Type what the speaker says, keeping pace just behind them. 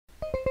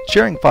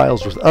Sharing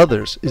files with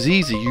others is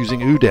easy using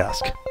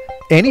OOdesk.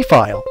 Any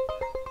file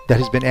that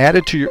has been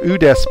added to your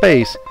OOdesk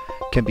space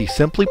can be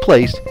simply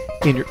placed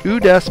in your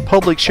OOdesk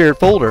public shared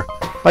folder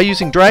by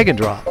using drag and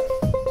drop.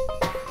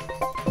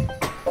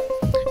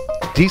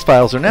 These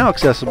files are now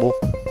accessible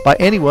by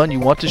anyone you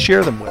want to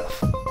share them with.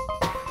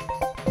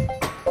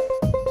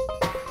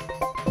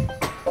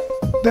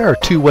 There are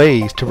two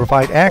ways to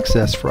provide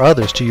access for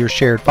others to your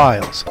shared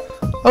files.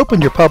 Open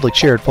your public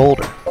shared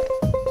folder.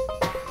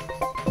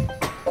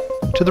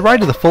 To the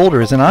right of the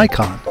folder is an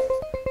icon.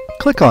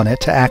 Click on it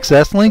to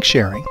access link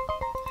sharing.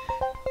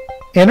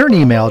 Enter an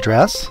email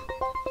address,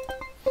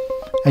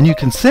 and you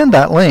can send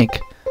that link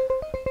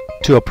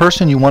to a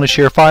person you want to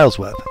share files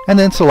with, and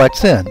then select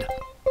Send.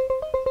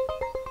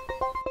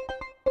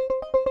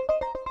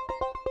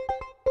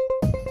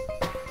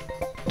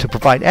 To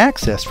provide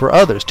access for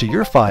others to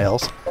your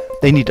files,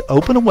 they need to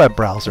open a web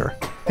browser,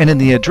 and in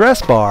the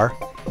address bar,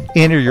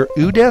 enter your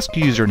OOdesk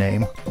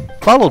username,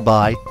 followed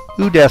by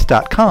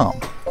oodesk.com.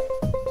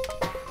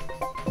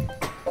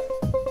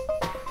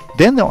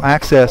 Then they'll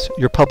access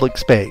your public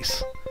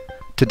space.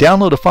 To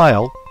download a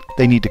file,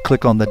 they need to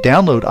click on the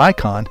download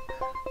icon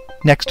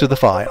next to the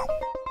file.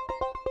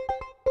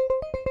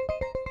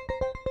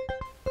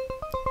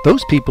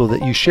 Those people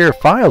that you share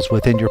files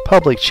with in your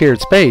public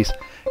shared space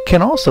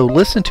can also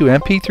listen to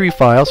MP3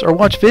 files or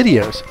watch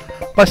videos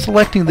by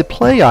selecting the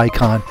play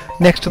icon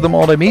next to the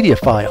multimedia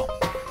file.